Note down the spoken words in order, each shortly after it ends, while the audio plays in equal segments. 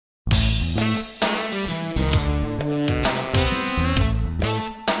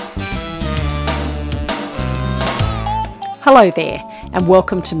Hello there, and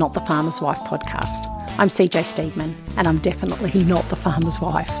welcome to Not the Farmer's Wife podcast. I'm CJ Steedman, and I'm definitely not the farmer's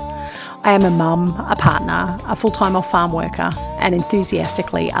wife. I am a mum, a partner, a full-time off-farm worker, and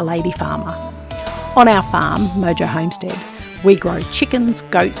enthusiastically a lady farmer. On our farm, Mojo Homestead, we grow chickens,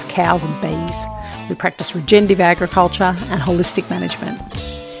 goats, cows, and bees. We practice regenerative agriculture and holistic management.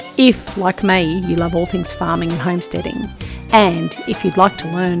 If, like me, you love all things farming and homesteading, and if you'd like to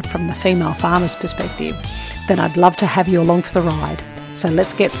learn from the female farmer's perspective, then I'd love to have you along for the ride. So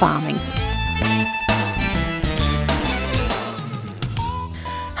let's get farming.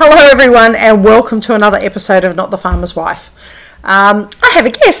 Hello everyone, and welcome to another episode of Not the Farmer's Wife. I have a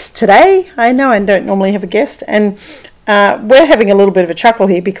guest today. I know I don't normally have a guest, and we're having a little bit of a chuckle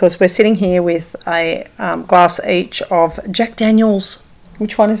here because we're sitting here with a glass each of Jack Daniel's.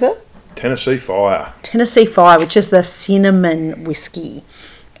 Which one is it? Tennessee Fire, which is the cinnamon whiskey.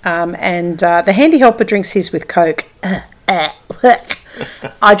 And the handy helper drinks his with Coke.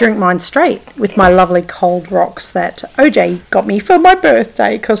 I drink mine straight with my lovely cold rocks that OJ got me for my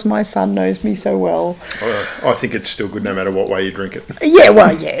birthday because my son knows me so well. I think it's still good no matter what way you drink it. Yeah,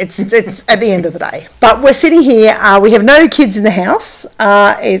 it's at the end of the day. But we're sitting here. We have no kids in the house.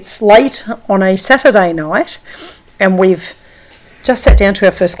 It's late on a Saturday night, and we've just sat down to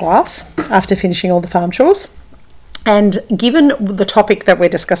our first glass after finishing all the farm chores. And given the topic that we're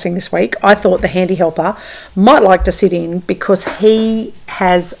discussing this week, I thought the handy helper might like to sit in because he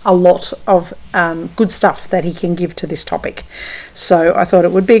has a lot of good stuff that he can give to this topic. So I thought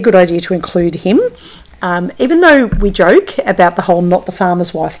it would be a good idea to include him. Even though we joke about the whole not the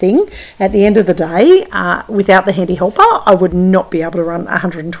farmer's wife thing, at the end of the day, without the handy helper, I would not be able to run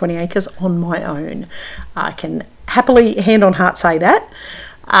 120 acres on my own. I can happily, hand on heart, say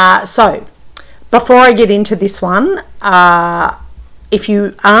that. So before I get into this one, if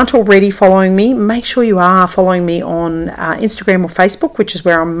you aren't already following me, make sure you are following me on Instagram or Facebook, which is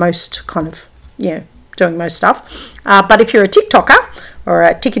where I'm most doing most stuff. But if you're a TikToker or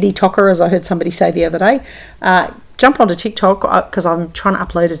a tickety-tocker, as I heard somebody say the other day, jump onto TikTok because I'm trying to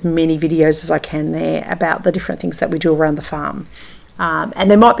upload as many videos as I can there about the different things that we do around the farm. And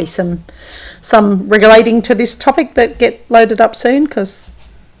there might be some relating to this topic that get loaded up soon because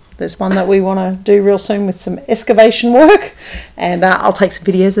there's one that we want to do real soon with some excavation work, and I'll take some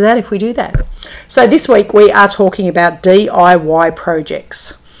videos of that if we do that. So this week we are talking about DIY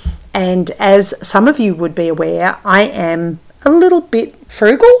projects, and as some of you would be aware, I am a little bit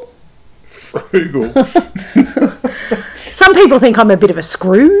frugal. Some people think I'm a bit of a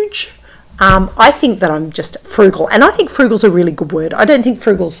Scrooge. I think that I'm just frugal, and I think frugal's a really good word. I don't think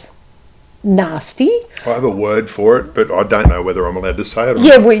frugal's nasty. I have a word for it, but I don't know whether I'm allowed to say it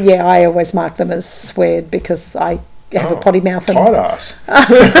or not. I always mark them as sweared because I have a potty mouth. And tight ass. That's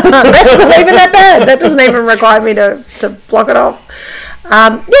not even that bad. That doesn't even require me to block it off.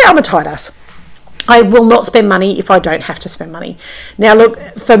 I'm a tight ass. I will not spend money if I don't have to spend money. Now, look,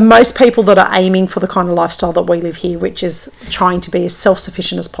 for most people that are aiming for the kind of lifestyle that we live here, which is trying to be as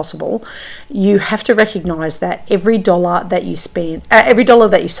self-sufficient as possible, you have to recognise that every dollar that you spend, every dollar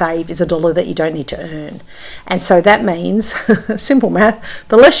that you save is a dollar that you don't need to earn. And so that means, simple math,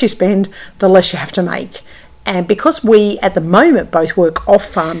 the less you spend, the less you have to make. And because we, at the moment, both work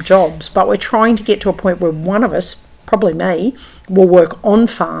off-farm jobs, but we're trying to get to a point where one of us, probably me, will work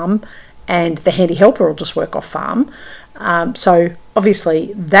on-farm and the handy helper will just work off farm. So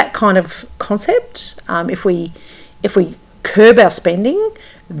obviously that kind of concept, if we curb our spending,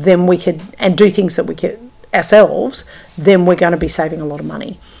 then we could, and do things that we could ourselves, then we're going to be saving a lot of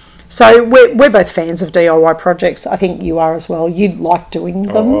money. So we're both fans of DIY projects. I think you are as well. You like doing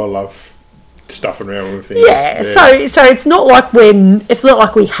them. Oh, I love stuffing around with things. Yeah. So it's not like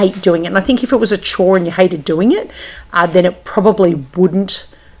we hate doing it. And I think if it was a chore and you hated doing it, then it probably wouldn't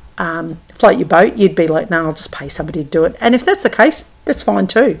float your boat. You'd be like, no, I'll just pay somebody to do it. And if that's the case, that's fine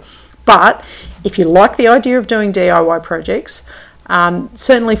too. But if you like the idea of doing DIY projects,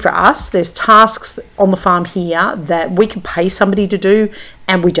 certainly for us, there's tasks on the farm here that we can pay somebody to do,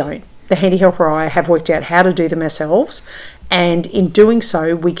 and we don't. The handy helper and I have worked out how to do them ourselves, and in doing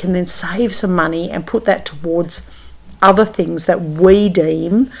so, we can then save some money and put that towards other things that we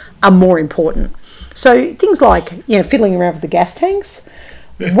deem are more important. So things like, fiddling around with the gas tanks.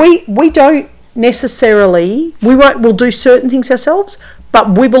 We don't necessarily, we'll do certain things ourselves,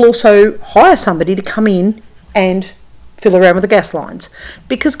 but we will also hire somebody to come in and fiddle around with the gas lines,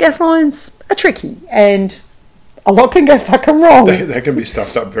 because gas lines are tricky and a lot can go fucking wrong. They can be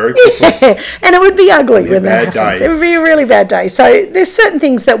stuffed up very quickly. Yeah, and it would be ugly when that happens. It would be a really bad day. So there's certain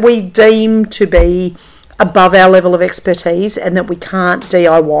things that we deem to be above our level of expertise and that we can't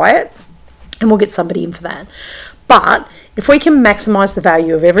DIY it, and we'll get somebody in for that. But if we can maximise the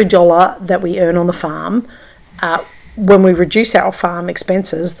value of every dollar that we earn on the farm, when we reduce our farm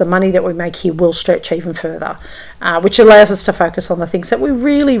expenses, the money that we make here will stretch even further, which allows us to focus on the things that we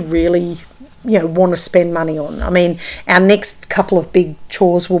really, really, want to spend money on. I mean, our next couple of big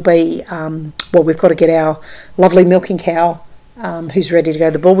chores will be, we've got to get our lovely milking cow who's ready to go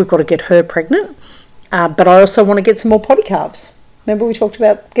to the bull. We've got to get her pregnant, but I also want to get some more potty calves. Remember we talked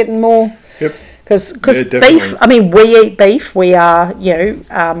about getting more? Yep. Because Yeah, beef, I mean, we eat beef. We are,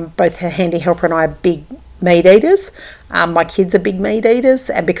 both Handy Helper and I are big meat eaters. My kids are big meat eaters,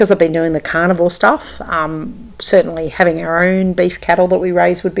 and because I've been doing the carnivore stuff, certainly having our own beef cattle that we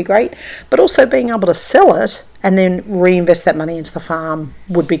raise would be great, but also being able to sell it and then reinvest that money into the farm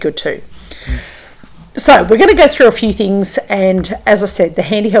would be good too. So we're going to go through a few things, and as I said, the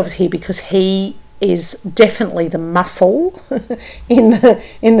Handy Helper's here because he is definitely the muscle in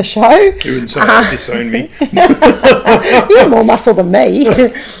the show. You wouldn't say that if you seen me. You have more muscle than me.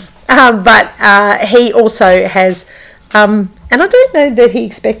 But he also has, and I don't know that he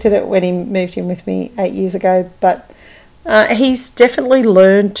expected it when he moved in with me 8 years ago, but he's definitely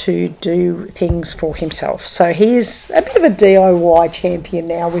learned to do things for himself. So he is a bit of a DIY champion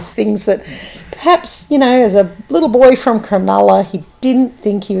now with things that perhaps, as a little boy from Cronulla, he didn't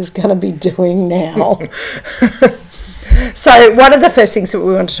think he was going to be doing now. So one of the first things that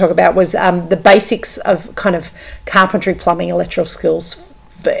we wanted to talk about was the basics of kind of carpentry, plumbing, electrical skills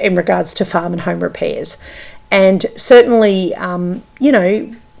in regards to farm and home repairs. And certainly,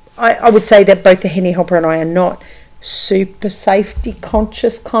 I would say that both the Henny Helper and I are not super safety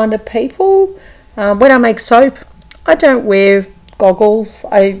conscious kind of people. When I make soap, I don't wear goggles.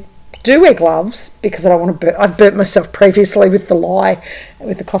 I do wear gloves because I don't want to I've burnt myself previously with the lye,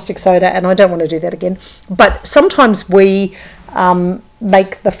 with the caustic soda, and I don't want to do that again. But sometimes we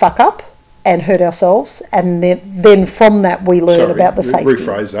make the fuck up and hurt ourselves, and then from that we learn about the safety.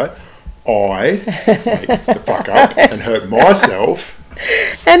 Rephrase that. I make the fuck up and hurt myself,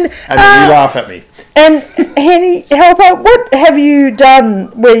 and then you laugh at me. And Henny Helper, what have you done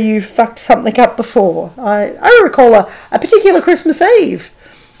where you fucked something up before? I recall a particular Christmas Eve.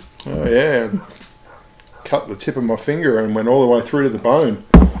 Oh yeah, cut the tip of my finger and went all the way through to the bone.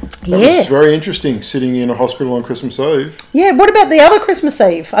 That was very interesting, sitting in a hospital on Christmas Eve. Yeah, what about the other Christmas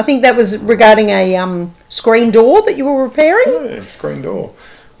Eve? I think that was regarding a screen door that you were repairing. Yeah, screen door.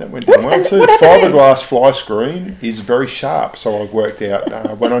 That went down well too. Fiberglass fly screen is very sharp, so I worked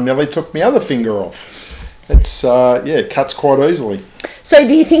out when I nearly took my other finger off. It's, it cuts quite easily. So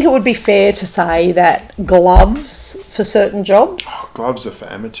do you think it would be fair to say that gloves for certain jobs? Gloves are for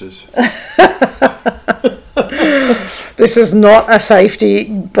amateurs. This is not a safety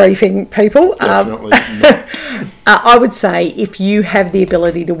briefing, people. Definitely not. I would say if you have the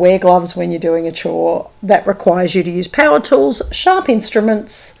ability to wear gloves when you're doing a chore that requires you to use power tools, sharp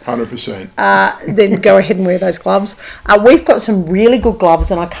instruments, 100%. Then go ahead and wear those gloves. We've got some really good gloves,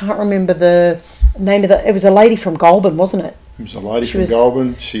 and I can't remember the name of it was a lady from Goulburn, wasn't it? It was a lady from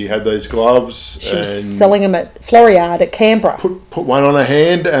Goulburn. She had these gloves. She was selling them at Floriade at Canberra. Put one on her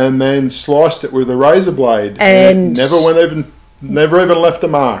hand and then sliced it with a razor blade. And never even left a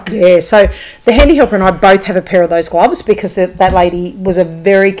mark. Yeah, so the Handy Helper and I both have a pair of those gloves because that lady was a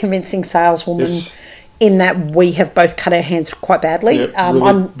very convincing saleswoman. Yes. In that we have both cut our hands quite badly. Yep,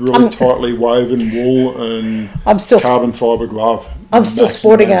 really tightly woven wool and carbon fibre glove. I'm still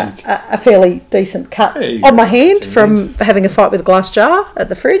sporting a fairly decent cut on my hand from having a fight with a glass jar at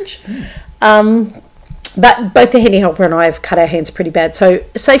the fridge. But both the Henny Helper and I have cut our hands pretty bad. So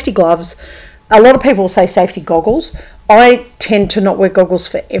safety gloves, a lot of people say safety goggles. I tend to not wear goggles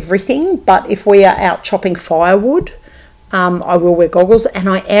for everything, but if we are out chopping firewood, I will wear goggles, and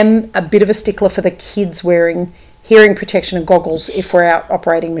I am a bit of a stickler for the kids wearing hearing protection and goggles if we're out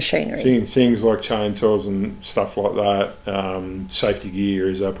operating machinery. Things like chainsaws and stuff like that, safety gear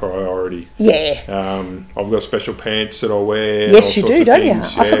is a priority. Yeah. I've got special pants that I wear. Yes, you do, don't you?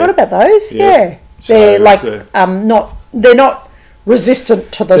 Yeah. I forgot about those. Yeah. So they're not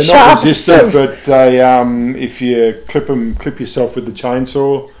resistant to the they're sharp. Not resistant, but they, if you clip yourself with the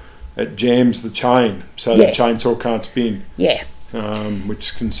chainsaw, it jams the chain, so the chainsaw can't spin. Yeah.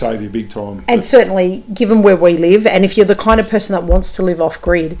 Which can save you big time. And certainly, given where we live, and if you're the kind of person that wants to live off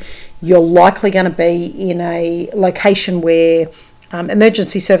grid, you're likely going to be in a location where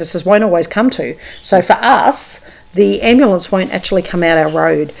emergency services won't always come to. So for us, the ambulance won't actually come out our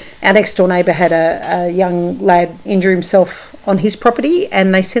road. Our next door neighbour had a young lad injure himself on his property,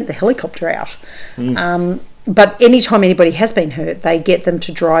 and they sent the helicopter out. But anytime anybody has been hurt, they get them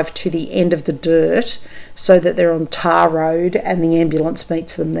to drive to the end of the dirt so that they're on tar road and the ambulance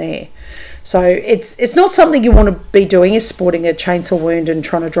meets them there. So it's not something you want to be doing, is sporting a chainsaw wound and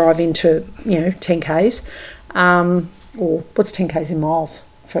trying to drive into 10 k's, or what's 10 k's in miles?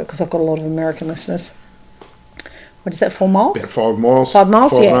 Because I've got a lot of American listeners. What is that, 4 miles? About 5 miles. 5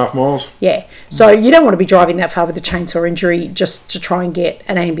 miles, 5.5 miles. Yeah. So you don't want to be driving that far with a chainsaw injury just to try and get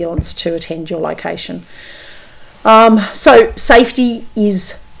an ambulance to attend your location. So safety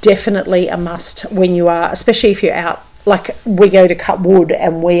is definitely a must when you are, especially if you're out. Like, we go to cut wood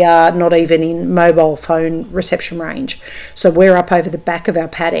and we are not even in mobile phone reception range. So we're up over the back of our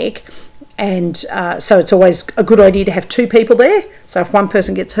paddock. And so it's always a good idea to have 2 people there. So if one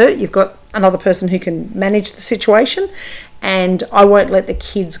person gets hurt, you've got another person who can manage the situation. And I won't let the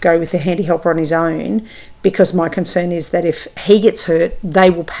kids go with the handy helper on his own, because my concern is that if he gets hurt,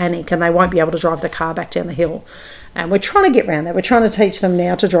 they will panic and they won't be able to drive the car back down the hill. And we're trying to get around that. We're trying to teach them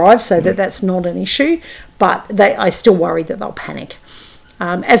now to drive so that that's not an issue, but I still worry that they'll panic.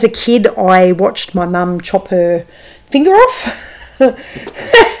 As a kid, I watched my mum chop her finger off.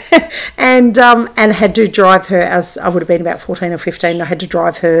 and had to drive her, as I would have been about 14 or 15, I had to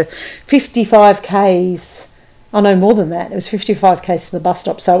drive her 55 k's. Oh, no, more than that. It was 55 k's to the bus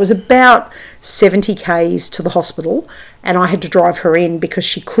stop. So it was about 70 k's to the hospital, and I had to drive her in because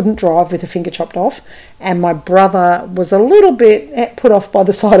she couldn't drive with her finger chopped off. And my brother was a little bit put off by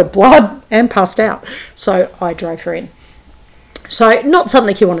the sight of blood and passed out. So I drove her in. So not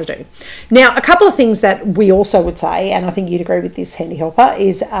something you want to do. Now, a couple of things that we also would say, and I think you'd agree with this, Handy Helper,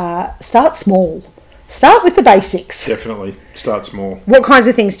 is start small. Start with the basics. Definitely. Start small. What kinds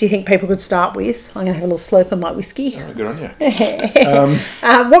of things do you think people could start with? I'm going to have a little slurp of my whiskey. Oh, good on you.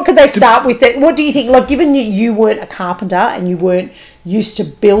 What could they start with? What do you think? Like, given you weren't a carpenter and you weren't used to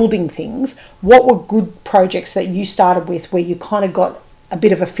building things, what were good projects that you started with where you kind of got a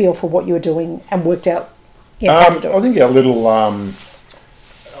bit of a feel for what you were doing and worked out how to do it? I think our little...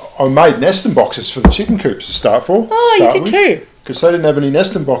 I made nesting boxes for the chicken coops to start for. Oh, you did too. Because they didn't have any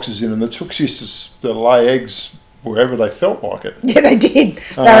nesting boxes in them. The chooks used to lay eggs wherever they felt like it. Yeah, they did.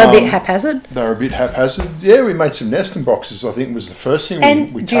 They were a bit haphazard. Yeah, we made some nesting boxes, I think was the first thing we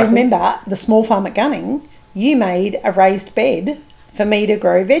tackled. Do you remember the small farm at Gunning? You made a raised bed for me to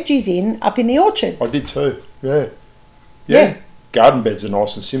grow veggies in up in the orchard. I did too, yeah. Garden beds are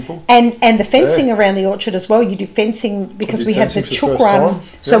nice and simple. And the fencing around the orchard as well. You do fencing because we had the chook run. Yeah.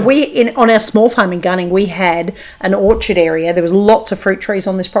 So on our small farm in Gunning, we had an orchard area. There was lots of fruit trees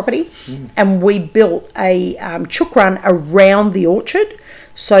on this property, and we built a chook run around the orchard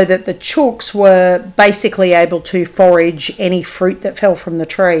so that the chooks were basically able to forage any fruit that fell from the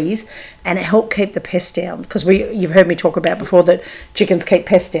trees, and it helped keep the pests down. Because you've heard me talk about before that chickens keep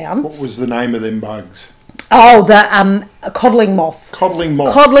pests down. What was the name of them bugs? Oh, the codling moth. Codling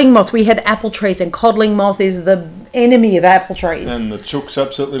moth. Codling moth. We had apple trees, and codling moth is the enemy of apple trees. And the chooks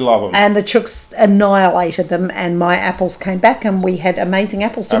absolutely love them. And the chooks annihilated them, and my apples came back, and we had amazing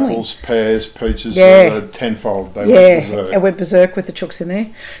apples, didn't we? Apples, pears, peaches, Went tenfold. it went berserk with the chooks in there.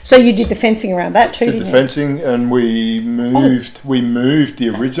 So you did the fencing around that too, didn't you? Did the fencing, and we moved the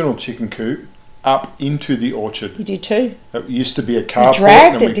original chicken coop up into the orchard. You did too. It used to be a carport.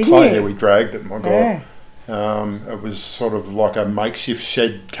 We dragged it, my God. Yeah. It was sort of like a makeshift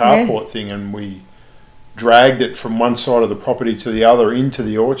shed carport thing, and we dragged it from one side of the property to the other into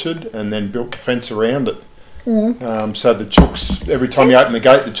the orchard, and then built the fence around it. So the chooks, every time you open the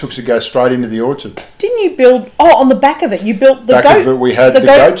gate, the chooks would go straight into the orchard. Didn't you build? Oh, on the back of it, you built the back goat. Of it, we had the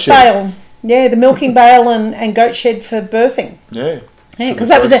goat shed. Bale. Yeah, the milking bale and goat shed for birthing. Yeah, because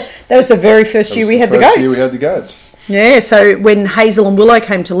that was the very first year we had the goats. Year we had the goats. Yeah, so when Hazel and Willow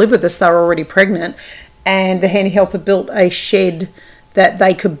came to live with us, they were already pregnant. And the handy helper built a shed that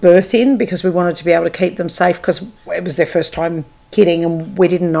they could birth in because we wanted to be able to keep them safe because it was their first time kidding and we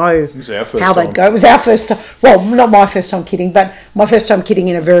didn't know how they'd go. It was our first time. Well, not my first time kidding, but my first time kidding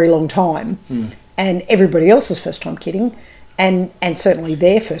in a very long time. And everybody else's first time kidding and certainly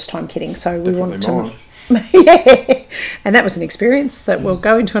their first time kidding. So we wanted to... Yeah, and that was an experience that we'll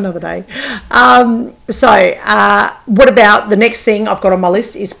go into another day. What about the next thing I've got on my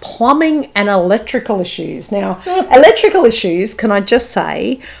list is plumbing and electrical issues. Now, electrical issues, can I just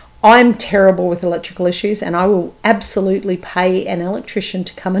say, I'm terrible with electrical issues and I will absolutely pay an electrician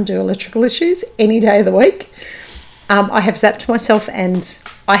to come and do electrical issues any day of the week. I have zapped myself and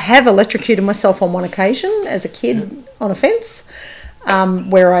I have electrocuted myself on one occasion as a kid on a fence.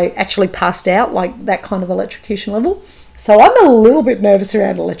 Where I actually passed out, like that kind of electrocution level. So I'm a little bit nervous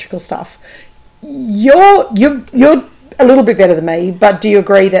around electrical stuff. You're a little bit better than me, but do you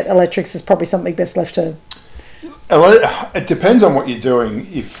agree that electrics is probably something best left to... It depends on what you're doing.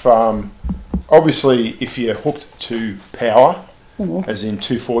 If obviously if you're hooked to power, as in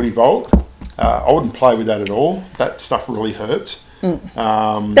 240 volt, I wouldn't play with that at all. That stuff really hurts.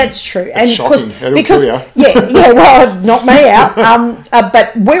 That's true, It's shocking. It'll kill you. Well, not me out.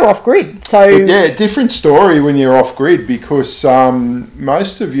 But we're off grid, so different story when you're off grid, because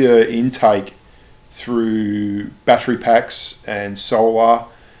most of your intake through battery packs and solar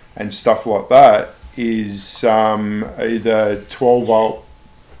and stuff like that is either 12 volt,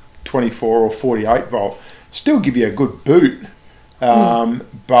 24 or 48 volt. Still give you a good boot,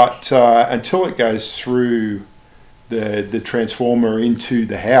 but until it goes through the transformer into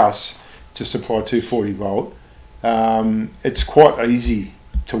the house to supply 240 volt, it's quite easy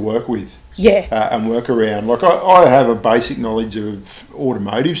to work with and work around. Like I have a basic knowledge of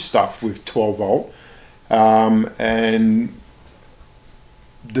automotive stuff with 12 volt, and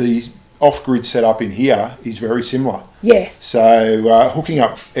the off-grid setup in here is very similar. So hooking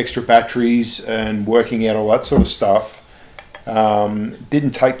up extra batteries and working out all that sort of stuff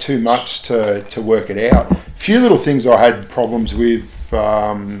didn't take too much to work it out. A few little things I had problems with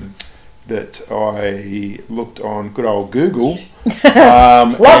that I looked on good old Google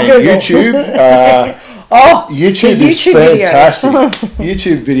and Google. YouTube. YouTube is fantastic.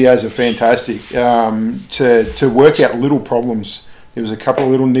 YouTube videos are fantastic to work out little problems. There was a couple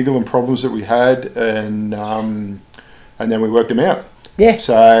of little niggling problems that we had, and then we worked them out.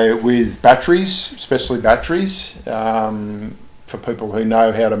 So with batteries, especially batteries, for people who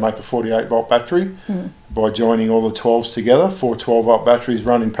know how to make a 48 volt battery, by joining all the 12s together, 4 12 volt batteries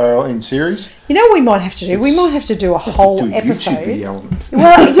run in parallel in series. You know what we might have to do? We might have to do a whole episode. YouTube video.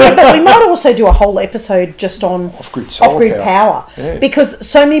 Well, but we might also do a whole episode just on off-grid power. Because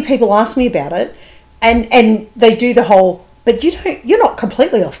so many people ask me about it, and they do the whole. But you're not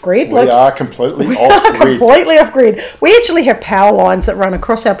completely off grid. We are completely off grid. Completely off grid. We actually have power lines that run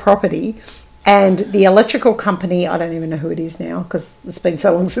across our property, and the electrical company, I don't even know who it is now because it's been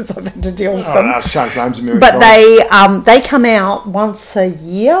so long since I've had to deal with them. I've changed names a million But times. they come out once a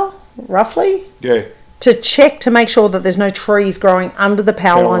year, roughly. To check to make sure that there's no trees growing under the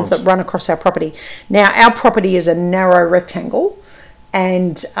power lines that run across our property. Now, our property is a narrow rectangle,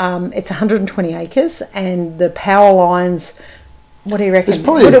 and it's 120 acres, and the power lines, what do you reckon? It's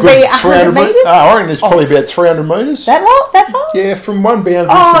probably Would it be 100 metres? I reckon it's probably about 300 metres. That far? Yeah, from one boundary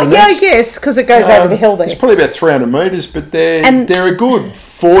to the next. Yes, because it goes over the hill there. It's probably about 300 metres, but they're a good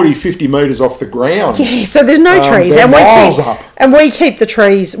 40, 50 metres off the ground. Yeah, so there's no trees. They're miles up. And we keep the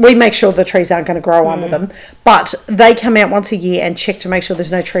trees, we make sure the trees aren't going to grow under them, but they come out once a year and check to make sure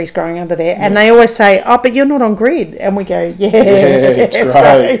there's no trees growing under there, and they always say, but you're not on grid, and we go, it's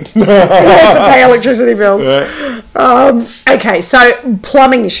great. We have to pay electricity bills. Okay, so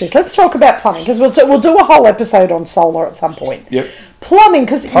plumbing issues. Let's talk about plumbing, because we'll do a whole episode on solar at some point. Plumbing,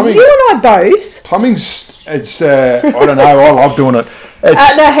 because you and I both... Plumbing's, it's, I don't know, I love doing it.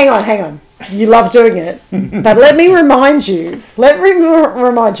 No, hang on. You love doing it, but let me remind you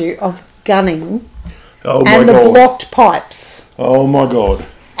of gunning and the blocked pipes. Oh my God!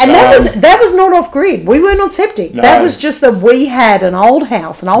 And that was not off grid. We weren't on septic. No. That was just that we had an old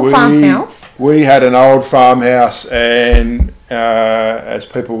house, farmhouse. We had an old farmhouse, and as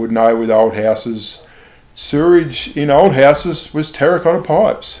people would know, with old houses, sewerage in old houses was terracotta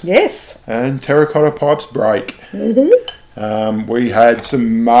pipes. Yes. And terracotta pipes break. We had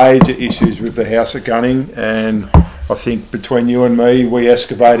some major issues with the house at Gunning, and I think between you and me, we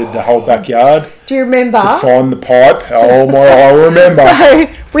excavated the whole backyard. Do you remember? To find the pipe. I remember. So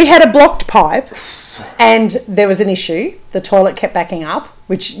we had a blocked pipe, and there was an issue. The toilet kept backing up,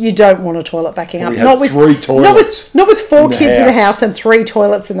 which you don't want a toilet backing up. We had three toilets. Not with 4 kids in the house and 3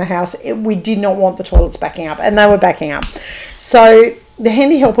 toilets in the house. We did not want the toilets backing up, and they were backing up. So the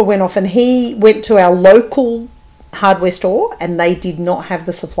handy helper went off, and he went to our local hardware store, and they did not have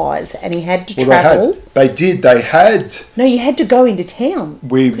the supplies, and he had to travel. They had. No, you had to go into town.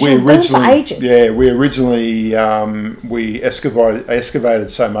 We originally we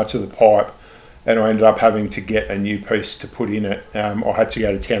excavated so much of the pipe, and I ended up having to get a new piece to put in it. I had to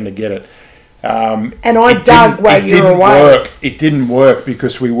go to town to get it. And I dug while you were away. It didn't work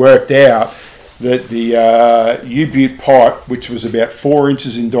because we worked out that the U-butte pipe, which was about 4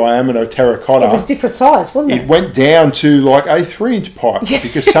 inches in diameter, terracotta... It was different size, wasn't it? It went down to like a 3-inch pipe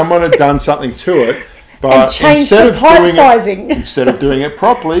because someone had done something to it. But and changed the pipe sizing. Instead of doing it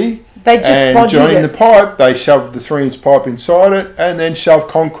properly they just joining the pipe, they shoved the 3-inch pipe inside it and then shoved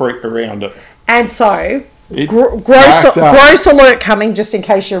concrete around it. And so, gross alert coming, just in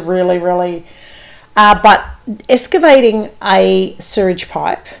case you're really, really... but excavating a sewage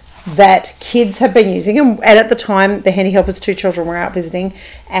pipe that kids have been using, and at the time the handy helpers, 2 children were out visiting,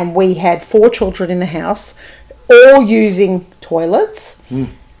 and we had 4 children in the house, all using toilets.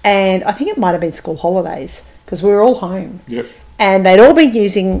 and I think it might have been school holidays because we were all home. Yep. And they'd all been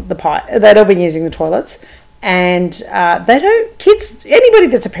using the they'd all been using the toilets, and kids, anybody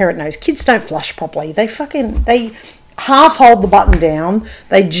that's a parent knows, kids don't flush properly. They half hold the button down.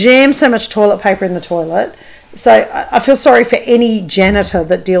 They jam so much toilet paper in the toilet. So I feel sorry for any janitor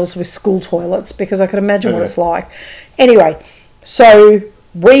that deals with school toilets because I could imagine what it's like. Anyway, so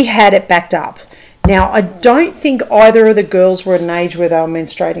we had it backed up. Now, I don't think either of the girls were at an age where they were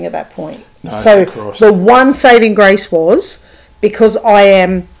menstruating at that point. No, so the one saving grace was, because I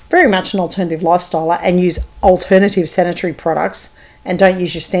am very much an alternative lifestyler and use alternative sanitary products and don't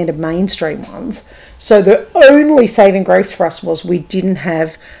use your standard mainstream ones. So the only saving grace for us was we didn't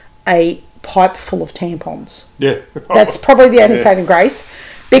have a pipe full of tampons. Yeah. That's probably the only saving grace,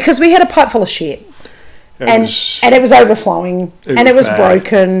 because we had a pipe full of shit. And it was overflowing and it was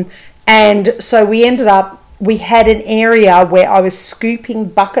broken. And so we had an area where I was scooping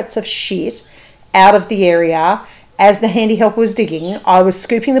buckets of shit out of the area. As the handy helper was digging, I was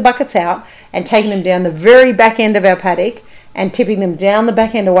scooping the buckets out and taking them down the very back end of our paddock and tipping them down the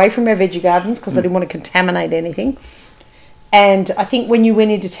back end away from our veggie gardens because I didn't want to contaminate anything. And I think when you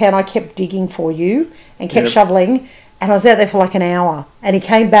went into town, I kept digging for you and kept shoveling. And I was out there for like an hour. And he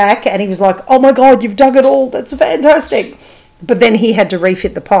came back and he was like, "Oh my God, you've dug it all. That's fantastic." But then he had to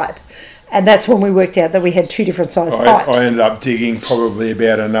refit the pipe. And that's when we worked out that we had two different sized pipes. I ended up digging probably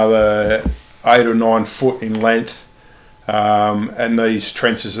about another 8 or 9 foot in length. And these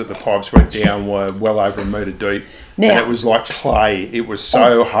trenches that the pipes went down were well over a metre deep. Now, and it was like clay. It was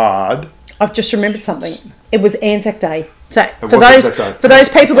so hard. I've just remembered something. It was Anzac Day. So for those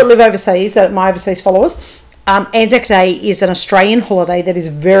people that live overseas, that my overseas followers, Anzac Day is an Australian holiday that is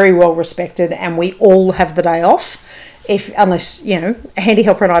very well respected, and we all have the day off. Unless, a handy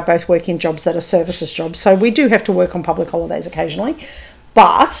helper and I both work in jobs that are services jobs, so we do have to work on public holidays occasionally.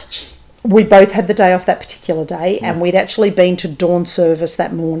 But we both had the day off that particular day, and we'd actually been to dawn service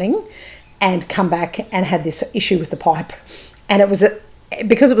that morning and come back and had this issue with the pipe. And it was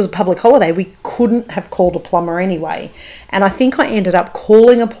because it was a public holiday, we couldn't have called a plumber anyway. And I think I ended up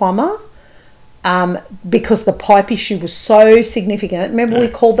calling a plumber because the pipe issue was so significant. Remember we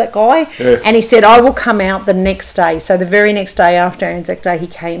called that guy? Yeah. And he said, "I will come out the next day." So the very next day after Anzac Day, he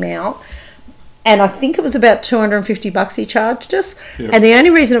came out. And I think it was about $250 he charged us. Yep. And the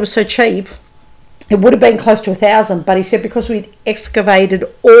only reason it was so cheap, it would have been close to $1,000, but he said because we'd excavated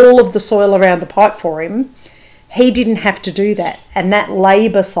all of the soil around the pipe for him, he didn't have to do that. And that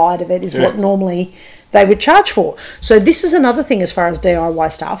labour side of it is what normally they would charge for. So this is another thing as far as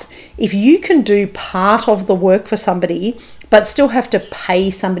DIY stuff. If you can do part of the work for somebody, but still have to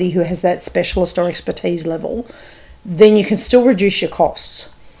pay somebody who has that specialist or expertise level, then you can still reduce your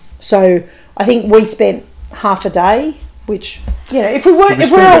costs. So I think we spent half a day, which, if we were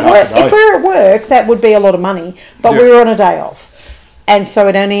at work, that would be a lot of money, but we were on a day off. And so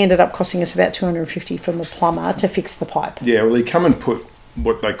it only ended up costing us about $250 from the plumber to fix the pipe. Yeah, well, he come and put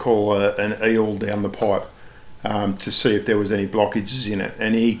what they call an eel down the pipe to see if there was any blockages in it.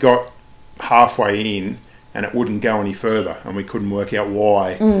 And he got halfway in and it wouldn't go any further, and we couldn't work out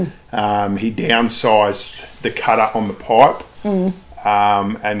why. He downsized the cutter on the pipe.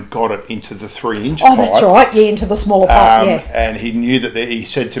 And got it into the 3-inch pipe. Oh, that's right. Yeah, into the smaller pipe, And he knew that he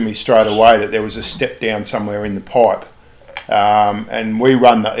said to me straight away that there was a step down somewhere in the pipe. And we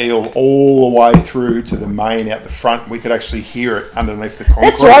run the eel all the way through to the main out the front. We could actually hear it underneath the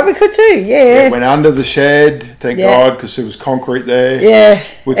concrete. That's right, we could too, It went under the shed, thank God, because there was concrete there. Yeah.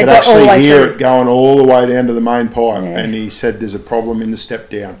 We could actually hear it going all the way down to the main pipe. Yeah. And he said there's a problem in the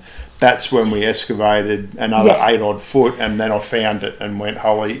step down. That's when we excavated another 8 odd foot, and then I found it and went,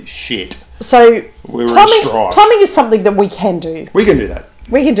 holy shit. So we were plumbing is something that we can do. We can do that.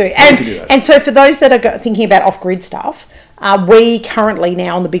 We can do. And so for those that are thinking about off-grid stuff, we currently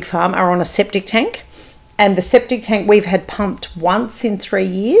now on the big farm are on a septic tank. And the septic tank we've had pumped once in 3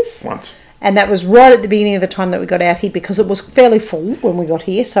 years. Once. And that was right at the beginning of the time that we got out here, because it was fairly full when we got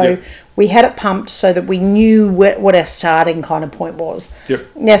here. So we had it pumped so that we knew what our starting kind of point was.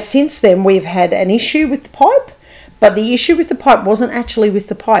 Yep. Now, since then, we've had an issue with the pipe, but the issue with the pipe wasn't actually with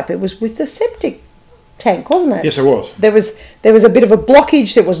the pipe. It was with the septic tank, wasn't it? Yes, it was. There was a bit of a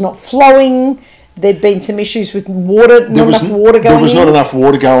blockage that was not flowing. There'd been some issues with water, not enough water going in. There was not enough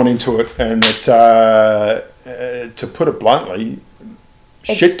water going into it, and to put it bluntly,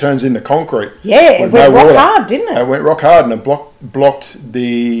 shit turns into concrete. Yeah, it went rock hard, didn't it? It went rock hard, and it blocked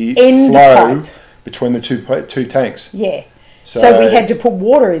the flow between the two tanks. Yeah. So we had to put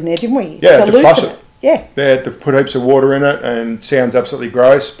water in there, didn't we? Yeah, to flush it. Yeah. They had to put heaps of water in it, and it sounds absolutely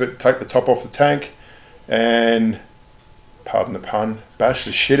gross, but take the top off the tank, and pardon the pun, bash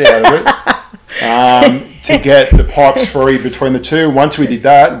the shit out of it to get the pipes free between the two. Once we did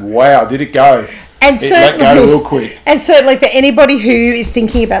that, wow, did it go. And it let go real quick. And certainly for anybody who is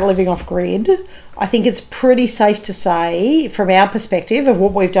thinking about living off grid, I think it's pretty safe to say, from our perspective of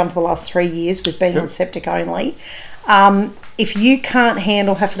what we've done for the last 3 years with being on septic only, if you can't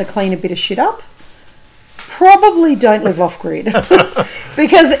handle having to clean a bit of shit up, probably don't live off grid.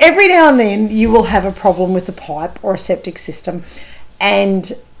 Because every now and then you will have a problem with a pipe or a septic system.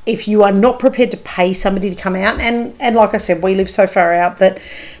 And if you are not prepared to pay somebody to come out, and like I said, we live so far out that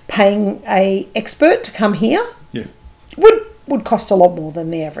paying a expert to come here would cost a lot more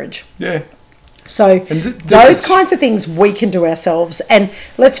than the average. Yeah. So those kinds of things we can do ourselves. And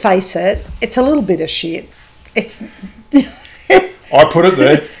let's face it, it's a little bit of shit. It's... I put it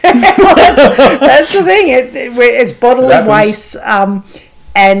there. Well, that's the thing. It's bodily waste.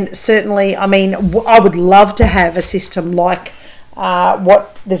 And certainly, I mean, I would love to have a system like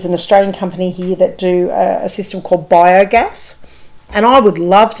there's an Australian company here that do a system called biogas. And I would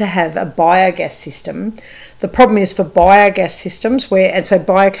love to have a biogas system. The problem is for biogas systems and so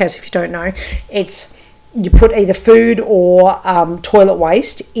biogas, if you don't know, it's you put either food or toilet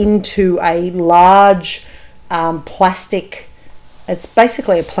waste into a large plastic, it's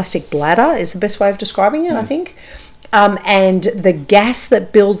basically a plastic bladder is the best way of describing it, I think. And the gas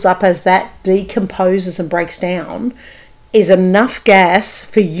that builds up as that decomposes and breaks down is enough gas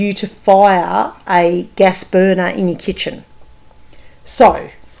for you to fire a gas burner in your kitchen. So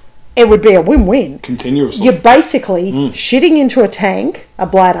it would be a win-win. Continuously. You're basically shitting into a tank, a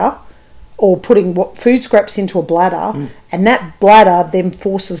bladder, or putting food scraps into a bladder, and that bladder then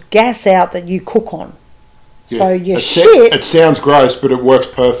forces gas out that you cook on. Yeah. So your shit... It sounds gross, but it works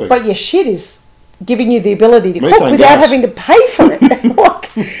perfect. But your shit is giving you the ability to cook without having to pay for it.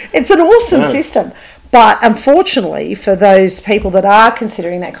 It's an awesome system. But unfortunately, for those people that are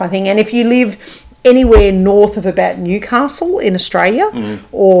considering that kind of thing, and if you live anywhere north of about Newcastle in Australia,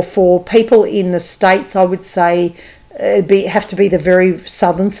 or for people in the States, I would say it'd have to be the very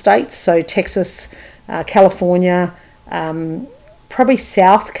southern states, so Texas, California, probably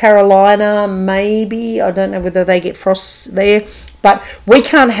South Carolina, maybe. I don't know whether they get frosts there, but we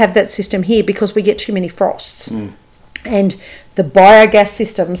can't have that system here because we get too many frosts. And the biogas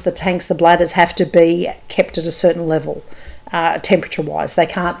systems, the tanks, the bladders have to be kept at a certain level, temperature-wise. They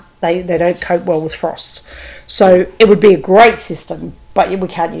don't cope well with frosts. So it would be a great system, but we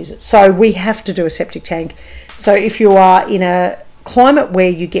can't use it. So we have to do a septic tank. So if you are in a climate where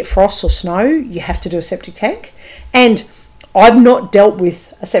you get frost or snow, you have to do a septic tank. And I've not dealt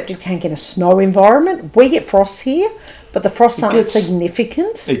with a septic tank in a snow environment. We get frosts here, but the frosts aren't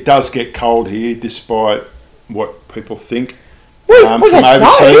significant. It does get cold here, despite what people think. We've from had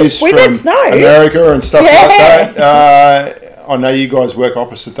overseas, snow. We've had snow. America and stuff like that. I know you guys work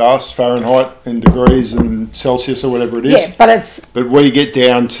opposite to us, Fahrenheit in degrees and Celsius or whatever it is. Yeah, but we get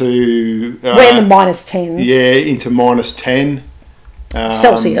down to we're in the minus 10s. Yeah, into minus 10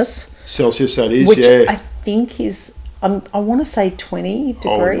 Celsius. Celsius, that is. Which yeah, I think is I want to say 20 degrees.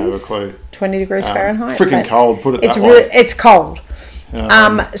 I wouldn't have a clue. 20 degrees Fahrenheit. Freaking cold. Put it it's that way. It's cold.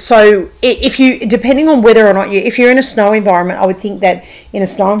 So if you, depending on whether or not if you're in a snow environment, I would think that in a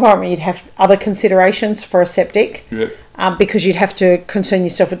snow environment you'd have other considerations for a septic, because you'd have to concern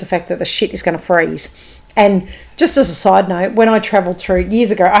yourself with the fact that the shit is going to freeze. And just as a side note, when I travelled through years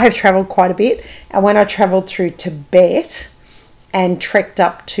ago, I have travelled quite a bit, and when I travelled through Tibet and trekked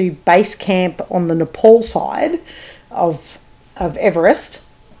up to base camp on the Nepal side of Everest.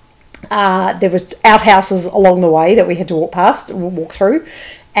 There was outhouses along the way that we had to walk through,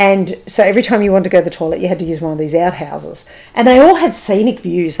 and so every time you wanted to go to the toilet you had to use one of these outhouses, and they all had scenic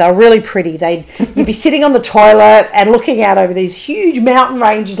views. They were really pretty. You'd be sitting on the toilet and looking out over these huge mountain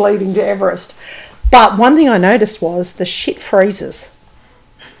ranges leading to Everest. But one thing I noticed was the shit freezes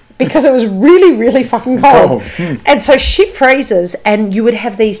because it was really, really fucking cold. And so shit freezes, and you would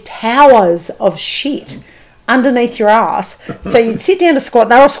have these towers of shit underneath your ass. So you'd sit down to squat.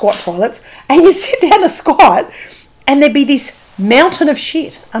 They were squat toilets, and you'd sit down to squat, and there'd be this mountain of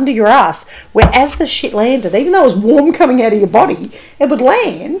shit under your ass, where as the shit landed, even though it was warm coming out of your body, it would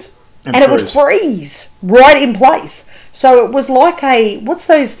land and it would freeze right in place. So it was like what's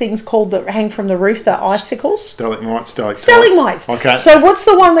those things called that hang from the roof, the icicles? Stalagmites. Okay. So what's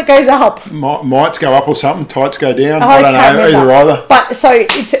the one that goes up? Mites go up or something, tights go down. Oh, I don't know, either. But so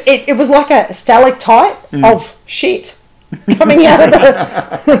it was like a stalactite of shit coming out of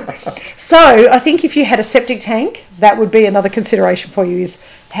the... So I think if you had a septic tank, that would be another consideration for you, is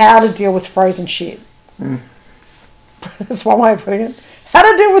how to deal with frozen shit. That's one way of putting it. How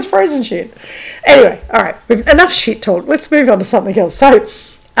to deal with frozen shit. Anyway, all right, we've enough shit talk. Let's move on to something else. So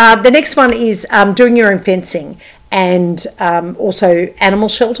the next one is doing your own fencing and also animal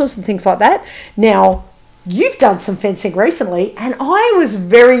shelters and things like that. Now, you've done some fencing recently, and I was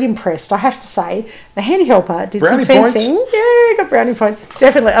very impressed, I have to say. The handy helper did Brownie some fencing. points? Yeah, got brownie points.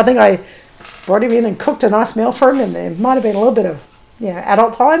 Definitely. I think I brought him in and cooked a nice meal for him, and there might have been a little bit of,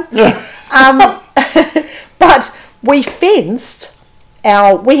 adult time. Yeah. But we fenced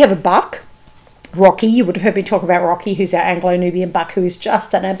we have a buck, Rocky. You would have heard me talk about Rocky, who's our Anglo-Nubian buck, who is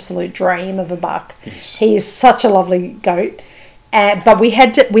just an absolute dream of a buck. Yes. He is such a lovely goat. But we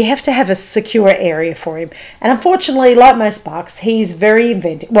have to have a secure area for him. And unfortunately, like most bucks, he's very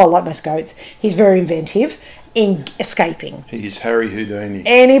inventive. Well, like most goats, he's very inventive in escaping. He's Harry Houdini.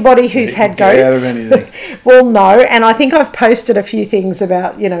 Anybody who's had goats out of anything. will know. And I think I've posted a few things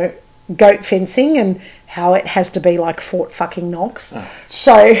about, goat fencing and how it has to be like Fort fucking Knox.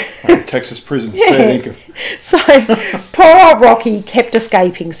 So Texas prison. yeah. So poor old Rocky kept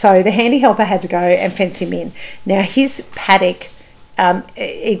escaping. So the handy helper had to go and fence him in. Now his paddock,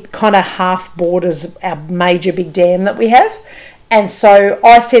 it kind of half borders our major big dam that we have. And so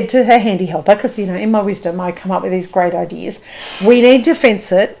I said to her handy helper, because, in my wisdom, I come up with these great ideas. We need to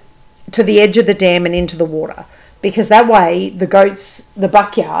fence it to the edge of the dam and into the water, because that way the goats, the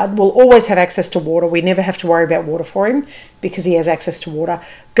buckyard, will always have access to water. We never have to worry about water for him because he has access to water.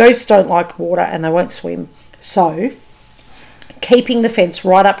 Goats don't like water and they won't swim. So keeping the fence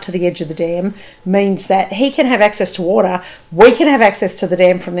right up to the edge of the dam means that he can have access to water, we can have access to the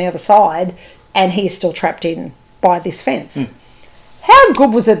dam from the other side, and he's still trapped in by this fence. How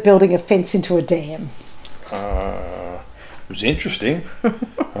good was it building a fence into a dam? It was interesting. I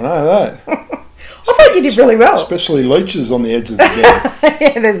know that. I thought you did really well. Especially leeches on the edge of the dam.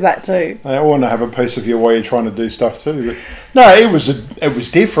 Yeah, there's that too. They all want to have a piece of you while you're trying to do stuff too. But no, it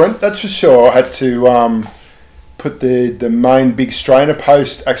was different. That's for sure. I had to put the main big strainer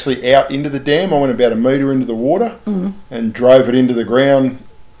post actually out into the dam. I went about a metre into the water and drove it into the ground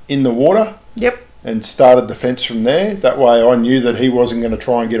in the water. Yep. And started the fence from there. That way I knew that he wasn't going to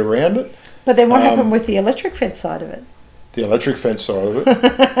try and get around it. But then what happened with the electric fence side of it? The electric fence side of it.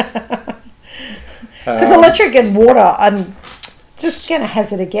 Because electric and water, I'm just going to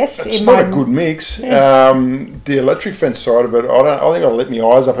hazard a guess. It's not a good mix. Yeah. The electric fence side of it, I think I let my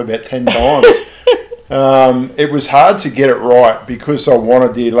eyes up about 10 times. It was hard to get it right because I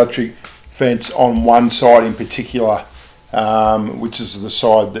wanted the electric fence on one side in particular, which is the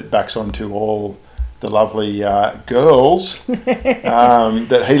side that backs onto all the lovely girls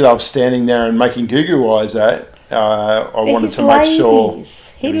that he loves standing there and making goo-goo eyes at. I wanted to make sure...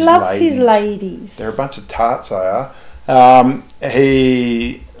 He loves his ladies. They're a bunch of tarts, they are.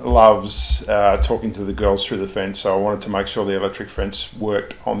 He loves talking to the girls through the fence, so I wanted to make sure the electric fence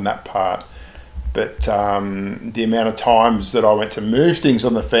worked on that part. But the amount of times that I went to move things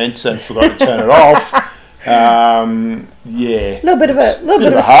on the fence and forgot to turn it off, yeah, a little bit of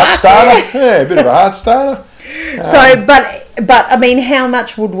a heart starter. Yeah, a bit of a heart starter. So, but I mean, how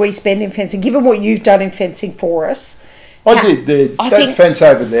much would we spend in fencing? Given what you've done in fencing for us, I did that fence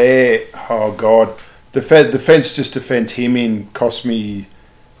over there. Oh God, the fence just to fence him in cost me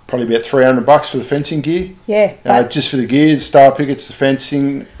probably about $300 for the fencing gear. Yeah, just for the gears, star pickets, the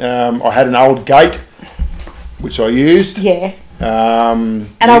fencing. I had an old gate which I used. Yeah. And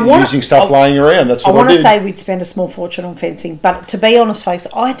using stuff laying around. That's what I did. I want to say we'd spend a small fortune on fencing, but to be honest, folks,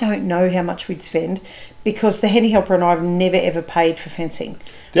 I don't know how much we'd spend because the handy helper and I have never ever paid for fencing.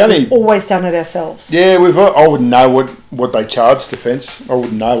 We've always done it ourselves. Yeah, I wouldn't know what they charge to fence. I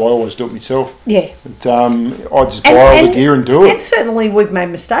wouldn't know. I always do it myself. Yeah. But I just buy all the gear and do it. And certainly we've made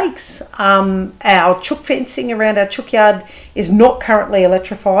mistakes. Our chook fencing around our chook yard is not currently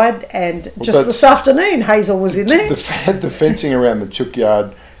electrified, and this afternoon Hazel was in there. The fencing around the chook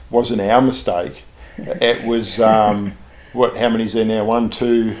yard wasn't our mistake. It was how many's there now? 1,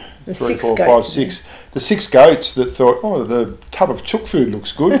 2, 3, 4, 5, 6. The 6 goats that thought, oh, the tub of chook food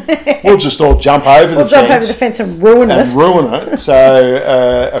looks good. We'll just all jump over the fence and ruin it.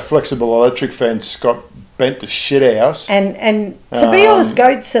 So a flexible electric fence got bent to shit house. And to be honest,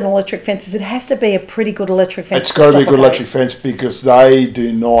 goats and electric fences, it has to be a pretty good electric fence. It's got to be a good electric fence because they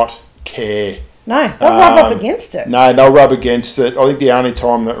do not care. No, they'll rub up against it. No, they'll rub against it. I think the only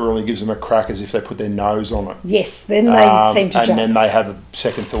time that really gives them a crack is if they put their nose on it. Yes, then they seem to jump. And then they have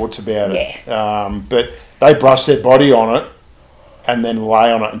second thoughts about it. Yeah. But they brush their body on it and then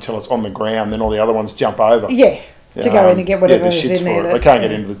lay on it until it's on the ground. Then all the other ones jump over. Yeah, to go in and get whatever is in there. They can't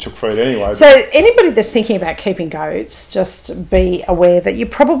get into the chook food anyway. So anybody that's thinking about keeping goats, just be aware that you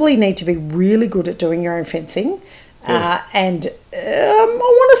probably need to be really good at doing your own fencing. and I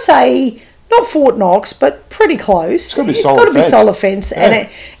want to say not Fort Knox, but pretty close. It's got to be solid fence, and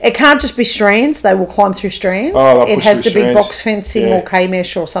it can't just be strands. They will climb through strands. It has to be box fencing or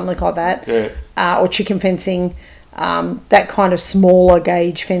K-mesh or something like that, or chicken fencing, that kind of smaller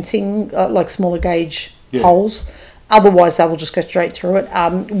gauge fencing, like smaller gauge holes. Otherwise, they will just go straight through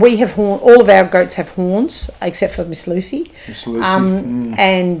it. We have all of our goats have horns, except for Miss Lucy.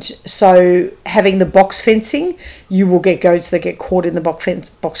 And so having the box fencing, you will get goats that get caught in the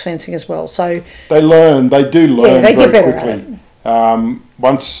box fencing as well. So they do learn they very get better quickly.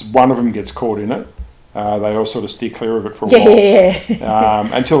 Once one of them gets caught in it, they all sort of steer clear of it for a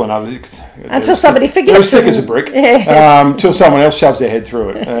while. Until somebody forgets. They're thick as a brick. Until someone else shoves their head through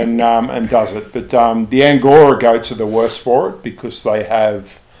it and does it. But the Angora goats are the worst for it because they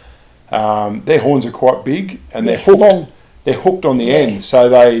have their horns are quite big and they're hooked. Long. They're hooked on the end, so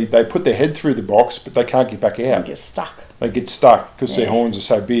they put their head through the box, but they can't get back out. They get stuck because their horns are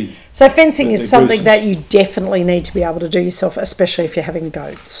so big. So fencing is something that you definitely need to be able to do yourself, especially if you're having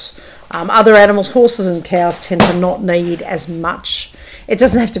goats. Other animals, horses and cows, tend to not need as much. It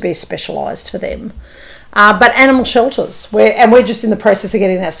doesn't have to be specialised for them. But animal shelters, we're just in the process of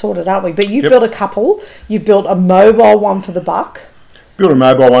getting that sorted, aren't we? But you've built a couple. You've built a mobile one for the buck. Built a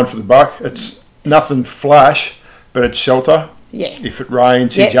mobile one for the buck. It's nothing flash, but it's shelter. Yeah. If it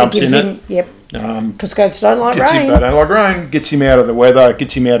rains, he jumps in it. Yep. Because goats don't like rain. They don't like rain. Gets him out of the weather.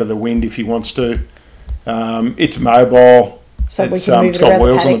 Gets him out of the wind if he wants to. It's mobile. So we can move it's got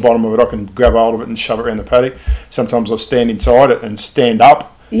wheels on the bottom of it. I can grab hold of it and shove it around the paddock. Sometimes I'll stand inside it and stand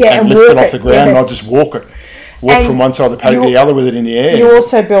up and lift it off the ground and I'll just walk it. Walk from one side of the paddock to the other with it in the air. You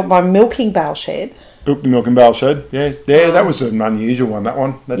also built my milking bale shed. Built the milking bale shed, that was an unusual one, that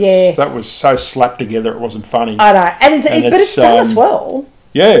one. That was so slapped together it wasn't funny. I know, but it's done as well.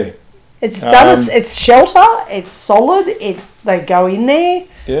 Yeah. It's done it's shelter, it's solid, they go in there.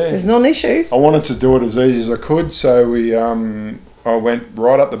 Yeah. There's not an issue. I wanted to do it as easy as I could, so I went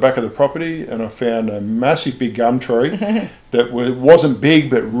right up the back of the property and I found a massive big gum tree that wasn't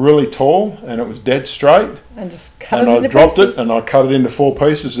big but really tall and it was dead straight. And just cut it pieces. into And I dropped it and I cut it into 4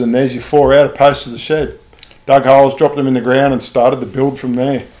 pieces and there's your 4 outer posts of the shed. Dug holes, dropped them in the ground and started the build from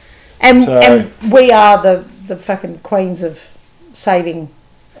there. And we are the fucking queens of saving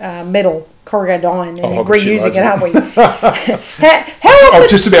metal, corrugated iron, and reusing it, aren't we? How often, I've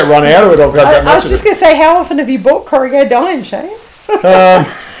just about run out of it. I was just going to say, how often have you bought corrugated iron, Shane?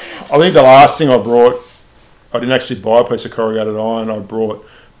 I think the last thing I brought, I didn't actually buy a piece of corrugated iron. I brought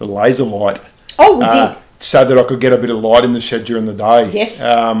the laser light. Oh, we did. So that I could get a bit of light in the shed during the day. Yes.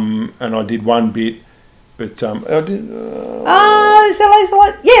 And I did one bit, but I did. Is there laser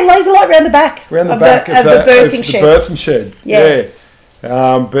light? Yeah, laser light around the back. Around the back of the birthing shed. The birthing shed. Yeah.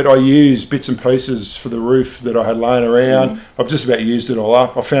 But I used bits and pieces for the roof that I had laying around. I've just about used it all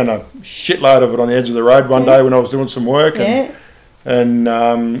up. I found a shitload of it on the edge of the road one day when I was doing some work. And went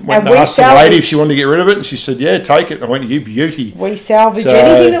and asked the lady if she wanted to get rid of it. And she said, yeah, take it. And I went, you beauty. We salvage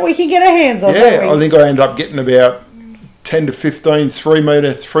anything that we can get our hands on. Yeah, I think I ended up getting about 10 to 15 3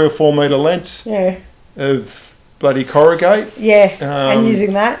 or 4 metre lengths of bloody corrugate. And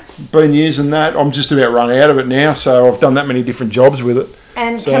using that. Been using that. I'm just about run out of it now, so I've done that many different jobs with it.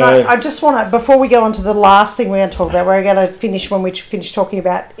 And so, I just want to, before we go on to the last thing we're going to talk about, we're going to finish when we finish talking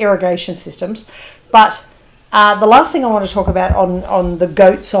about irrigation systems. But the last thing I want to talk about on the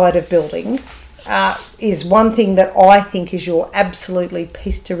goat side of building is one thing that I think is your absolutely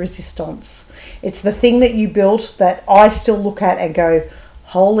piece de resistance. It's the thing that you built that I still look at and go,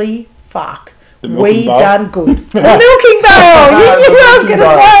 holy fuck. We done good. The milking barrel. You knew what I was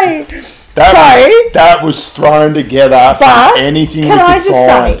going to say. That was thrown together from anything can I just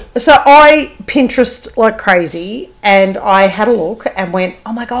say? So I Pinterest like crazy, and I had a look and went,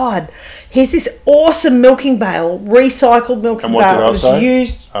 "Oh my god, here's this awesome milking bale, recycled milking bale. It was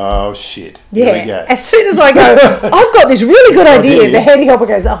used." Oh shit! Yeah. As soon as I go, I've got this really good idea. The handy helper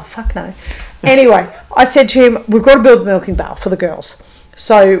goes, "Oh fuck no." Anyway, I said to him, "We've got to build a milking barrel for the girls."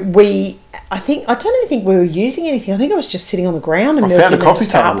 So I don't even think we were using anything. I think I was just sitting on the ground and milking them to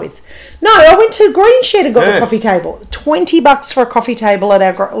start with. No, I went to the green shed and got the coffee table. $20 for a coffee table at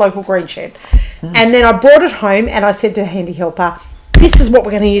our local green shed. And then I brought it home and I said to the handy helper, this is what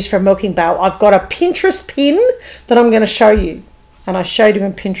we're going to use for a milking barrel. I've got a Pinterest pin that I'm going to show you. And I showed him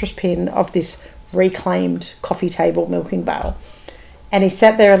a Pinterest pin of this reclaimed coffee table milking barrel. And he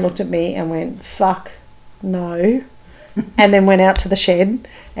sat there and looked at me and went, fuck, no. And then went out to the shed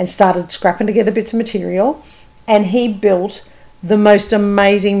and started scrapping together bits of material. And he built the most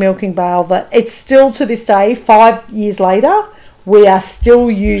amazing milking barrel that it's still to this day, 5 years later, we are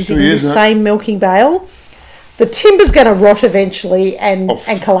still using the same milking barrel. the timber's going to rot eventually and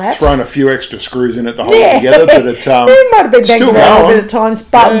collapse. Thrown a few extra screws in it to hold it together, but it's it might have been banged around a bit at times,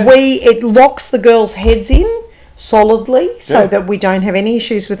 but Yeah. it locks the girls' heads in solidly so that we don't have any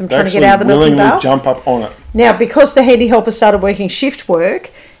issues with them trying to get out of the milking willingly bowl. jump up on it. Now, because the handy helper started working shift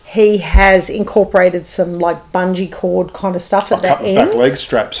work, he has incorporated some like bungee cord kind of stuff at the ends. Back leg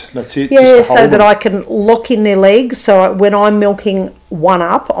straps. That's it. Yeah, just to so hold that them. I can lock in their legs. So when I'm milking one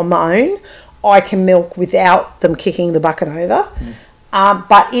up on my own, I can milk without them kicking the bucket over.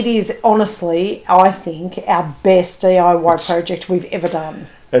 But it is honestly, I think, our best DIY project we've ever done.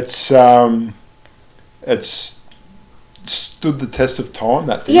 It's stood the test of time,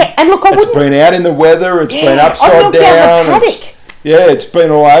 that thing. Yeah, and look, it's been out in the weather. It's been I upside milked down the down. paddock. It's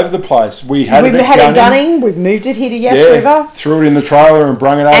been all over the place. We've had it gunning. We've moved it here to Yass River. Threw it in the trailer and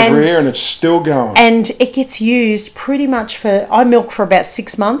brung it over here, and it's still going. And it gets used pretty much I milk for about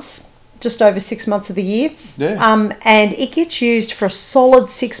 6 months, just over 6 months of the year. Yeah. And it gets used for a solid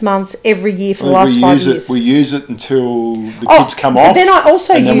 6 months every year for the last 5 years. We use it until the kids come off. Then I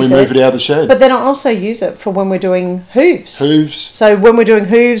also and then we move it out of the shed. But then I also use it for when we're doing hooves. So when we're doing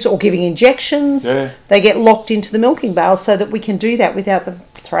hooves or giving injections, they get locked into the milking bale so that we can do that without them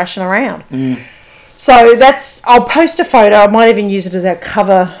thrashing around. So I'll post a photo. I might even use it as our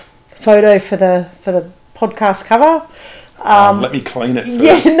cover photo for the podcast cover. Let me clean it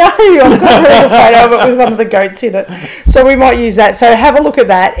first. Yeah, no, I've got a real photo of it with one of the goats in it. So we might use that. So have a look at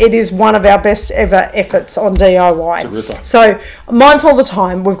that. It is one of our best ever efforts on DIY. It's a ripper. So mindful of the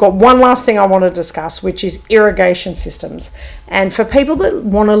time, we've got one last thing I want to discuss, which is irrigation systems. And for people that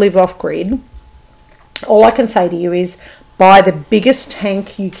want to live off grid, all I can say to you is buy the biggest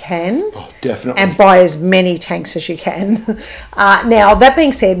tank you can. Oh, definitely. And buy as many tanks as you can. Now, that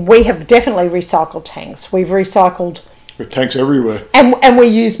being said, we have definitely recycled tanks. We've recycled... tanks everywhere. And we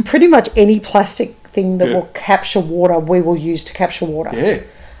use pretty much any plastic thing that will capture water, we will use to capture water. Yeah.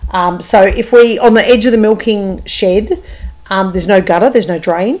 So if on the edge of the milking shed, there's no gutter, there's no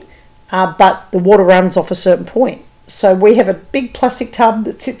drain, but the water runs off a certain point. So we have a big plastic tub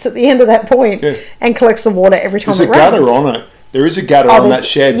that sits at the end of that point and collects the water every time it rains. There's a gutter on it. There is a gutter on that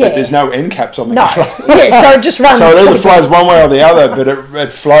shed, but there's no end caps on the gutter. So it just runs. So it either flows one way or the other, but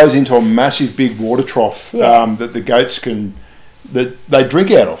it flows into a massive big water trough that the goats that they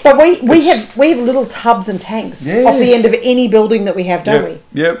drink out of. But we have little tubs and tanks off the end of any building that we have, don't we?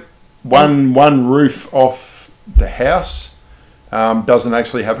 Yep. One roof off the house doesn't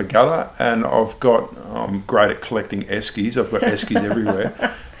actually have a gutter, and I'm great at collecting eskies. I've got eskies everywhere.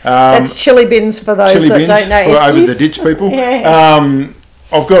 That's chili bins for those that don't know eskies. Over the ditch people.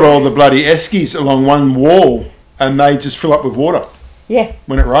 I've got all the bloody eskies along one wall, and they just fill up with water. Yeah.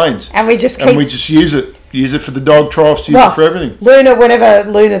 When it rains. And we just use it. Use it for the dog troughs, use it for everything.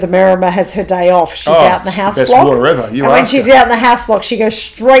 Whenever Luna the Merrimer has her day off, she's out in the house block. Best water ever. And when she's out in the house block, she goes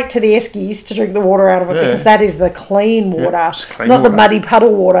straight to the eskies to drink the water out of it because that is the clean water, not the muddy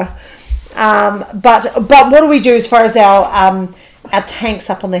puddle water. But what do we do as far as our tanks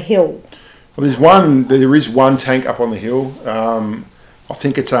up on the hill? Well, there is one tank up on the hill. I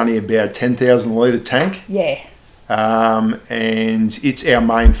think it's only about a 10,000 litre tank. Yeah. And it's our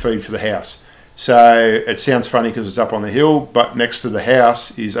main feed for the house. So it sounds funny because it's up on the hill, but next to the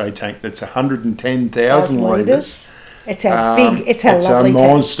house is a tank that's 110,000 litres. It's a lovely tank. It's a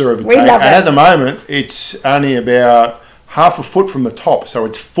monster of a tank. And at the moment, it's only about half a foot from the top, so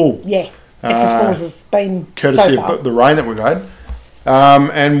it's full. Yeah, it's as full as it's been courtesy so far. of the rain that we've had.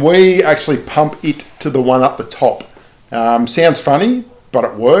 And we actually pump it to the one up the top. Sounds funny, but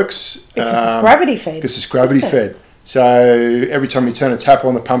it works. Because it's gravity fed. Because it's gravity fed. So every time you turn a tap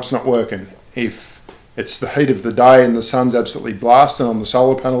on, the pump's not working. If it's the heat of the day and the sun's absolutely blasting on the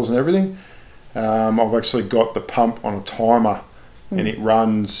solar panels and everything, I've actually got the pump on a timer, and it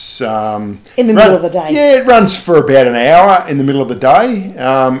runs... in the middle of the day? Yeah, it runs for about an hour in the middle of the day,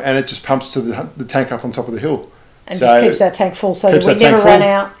 and it just pumps to the tank up on top of the hill. And just keeps that tank full so that we never run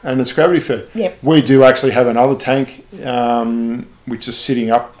out. And it's gravity fed. Yep. We do actually have another tank, which is sitting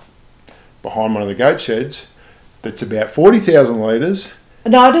up behind one of the goat sheds, that's about 40,000 litres.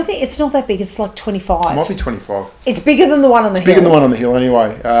 No, I don't think it's not that big. It's like 25. It might be 25. It's bigger than the one on the hill. Bigger than the one on the hill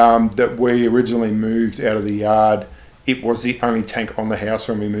anyway. That we originally moved out of the yard. It was the only tank on the house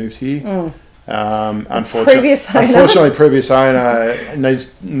when we moved here. Unfortunately, previous owner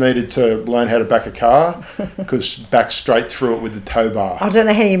needed to learn how to back a car because backed straight through it with the tow bar. I don't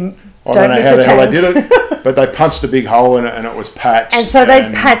know how you. I don't know how the hell they did it, but they punched a big hole in it and it was patched. And so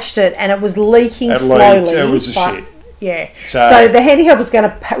they patched it and it was leaking slowly. It was a shit. Yeah. So the handy helper's going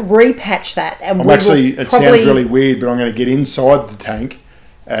to repatch that. And it sounds really weird, but I'm going to get inside the tank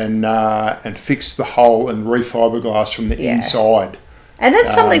and fix the hole and re-fiberglass from the inside. And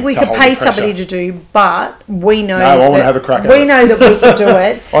that's something we could pay somebody to do, but we know I want to have a crack at it. We know that we can do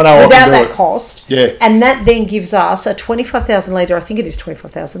it without that cost. Yeah. And that then gives us a 25,000 litre, I think it is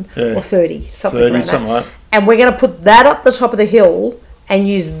 25,000 or 30, something like that. And we're going to put that up the top of the hill and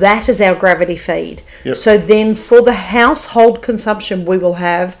use that as our gravity feed. Yep. So then for the household consumption, we will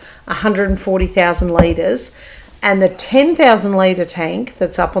have 140,000 litres. And the 10,000 litre tank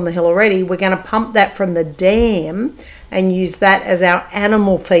that's up on the hill already, we're going to pump that from the dam and use that as our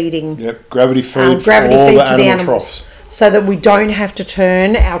animal feeding. Yep, gravity feed to the animals. So that we don't have to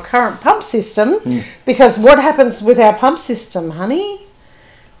turn our current pump system. Because what happens with our pump system, honey?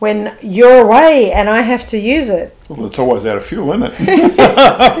 When you're away and I have to use it. Well, it's always out of fuel, isn't it?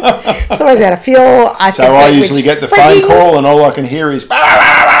 It's always out of fuel. I usually get the phone call and all I can hear is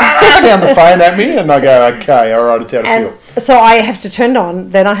down the phone at me, and I go, okay, all right, it's out of fuel. So I have to turn it on.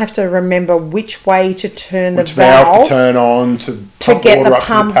 Then I have to remember which way to turn the valve valves to turn on to get water the up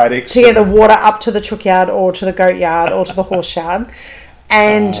pump to the paddocks, to get the water up to the chook yard or to the goat yard or to the horse yard.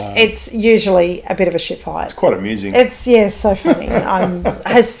 And it's usually a bit of a shit fight. It's quite amusing. It's so funny. I'm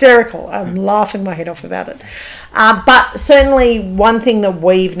hysterical. I'm laughing my head off about it. But certainly one thing that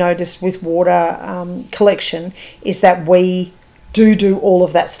we've noticed with water collection is that we do all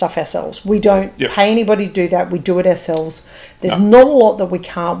of that stuff ourselves. We don't pay anybody to do that. We do it ourselves. There's not a lot that we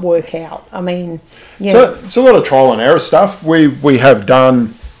can't work out. I mean, So it's a lot of trial and error stuff. We have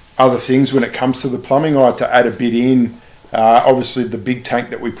done other things when it comes to the plumbing. I had to add a bit in. Obviously, the big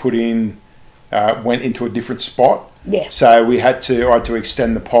tank that we put in went into a different spot. Yeah. So I had to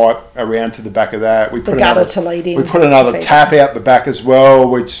extend the pipe around to the back of that. We put We put another tap out the back as well,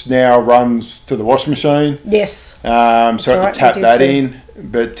 which now runs to the washing machine. Yes. So I had to tap that in.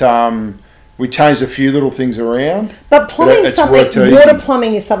 But we changed a few little things around. But plumbing water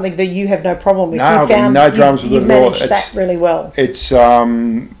plumbing is something that you have no problem with. No, no drums with it at all. You managed that really well. It's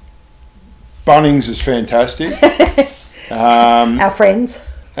Bunnings is fantastic. Our friends.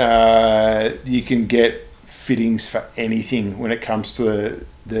 You can get fittings for anything when it comes to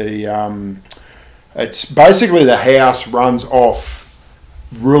the it's basically the house runs off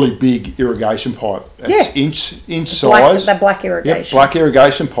really big irrigation pipe. It's inch size. The black irrigation. Yep, black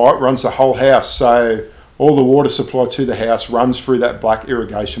irrigation pipe runs the whole house. So all the water supply to the house runs through that black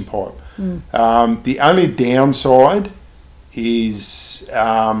irrigation pipe. The only downside is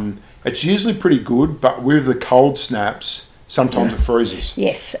it's usually pretty good, but with the cold snaps, sometimes it freezes.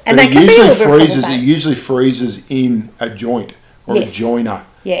 Yes, and that can be a little bit problematic. It usually freezes in a joint or a joiner.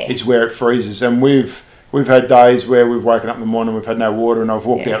 Yeah, it's where it freezes. And we've had days where we've woken up in the morning, we've had no water, and I've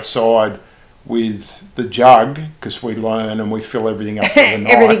walked outside with the jug because we learn and we fill everything up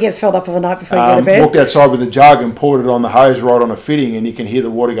overnight. Everything gets filled up overnight before you go to bed. Walked outside with the jug and poured it on the hose right on a fitting, and you can hear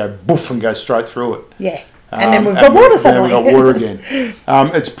the water go boof and go straight through it. Yeah. And then we've got water suddenly. Then we've got water again.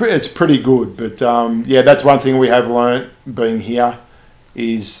 It's pretty good. But that's one thing we have learnt being here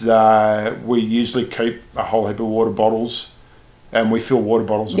is we usually keep a whole heap of water bottles and we fill water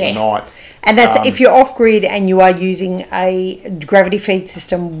bottles overnight. And that's if you're off-grid and you are using a gravity feed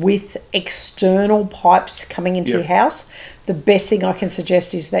system with external pipes coming into your house, the best thing I can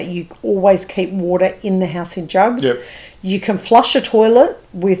suggest is that you always keep water in the house in jugs. Yep. You can flush a toilet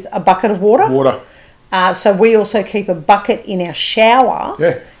with a bucket of water. So we also keep a bucket in our shower.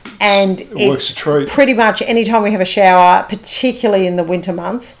 Yeah. And it works a treat. Pretty much any time we have a shower, particularly in the winter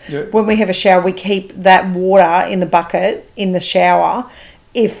months, when we have a shower, we keep that water in the bucket in the shower.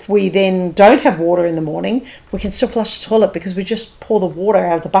 If we then don't have water in the morning, we can still flush the toilet because we just pour the water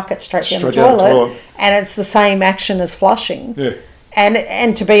out of the bucket straight down the toilet. And it's the same action as flushing. Yeah.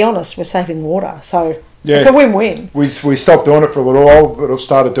 And to be honest, we're saving water. So it's a win-win. We stopped doing it for a little while, but I've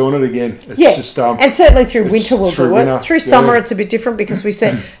started doing it again. It's just, and certainly through winter we'll do it. Through summer it's a bit different because we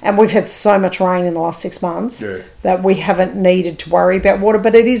said, and we've had so much rain in the last 6 months that we haven't needed to worry about water,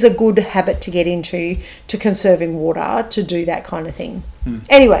 but it is a good habit to get into, to conserving water, to do that kind of thing.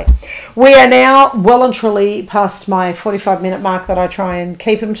 Anyway, we are now well and truly past my 45-minute mark that I try and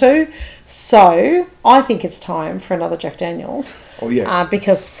keep them to. So I think it's time for another Jack Daniels. Oh, yeah.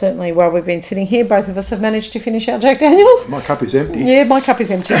 Because certainly while we've been sitting here, both of us have managed to finish our Jack Daniels. My cup is empty. Yeah, my cup is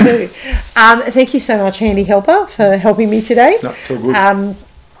empty too. Thank you so much, Handy Helper, for helping me today. No, it's all good.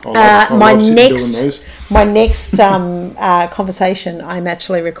 My next conversation I'm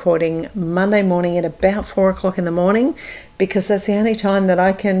actually recording Monday morning at about 4:00 in the morning because that's the only time that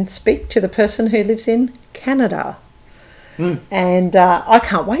I can speak to the person who lives in Canada. And I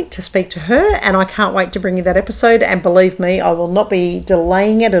can't wait to speak to her, and I can't wait to bring you that episode. And believe me, I will not be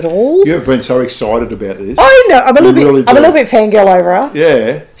delaying it at all. You have been so excited about this. I know. I'm a little bit fangirl over her.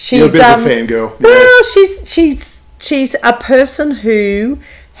 Yeah, she's you're a bit of a fangirl. Yeah. Well, she's a person who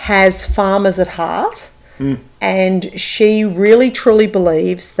has farmers at heart, and she really truly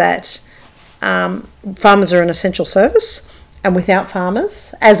believes that farmers are an essential service. And without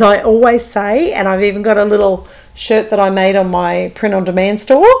farmers, as I always say, and I've even got a little shirt that I made on my print-on-demand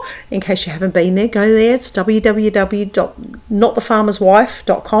store. In case you haven't been there, go there. It's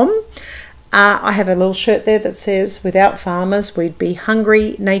www.notthefarmerswife.com. I have a little shirt there that says, without farmers, we'd be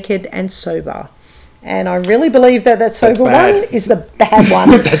hungry, naked, and sober. And I really believe that sober one is the bad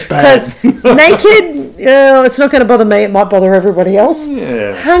one. That's bad. Because naked, it's not going to bother me. It might bother everybody else.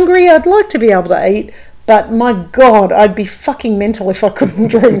 Yeah. Hungry, I'd like to be able to eat. But my God, I'd be fucking mental if I couldn't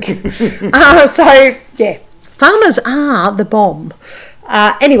drink. So, yeah, farmers are the bomb.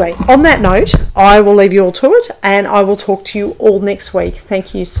 Anyway, on that note, I will leave you all to it, and I will talk to you all next week.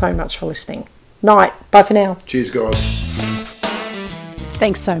 Thank you so much for listening. Night. Bye for now. Cheers, guys.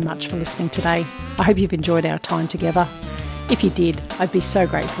 Thanks so much for listening today. I hope you've enjoyed our time together. If you did, I'd be so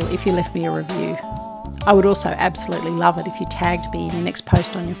grateful if you left me a review. I would also absolutely love it if you tagged me in your next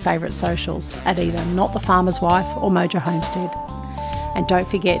post on your favourite socials at either Not the Farmer's Wife or Mojo Homestead. And don't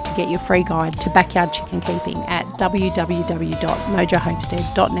forget to get your free guide to backyard chicken keeping at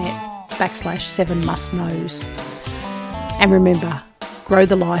www.mojohomestead.net/7must-knows. And remember, grow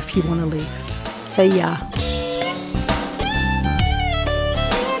the life you want to live. See ya.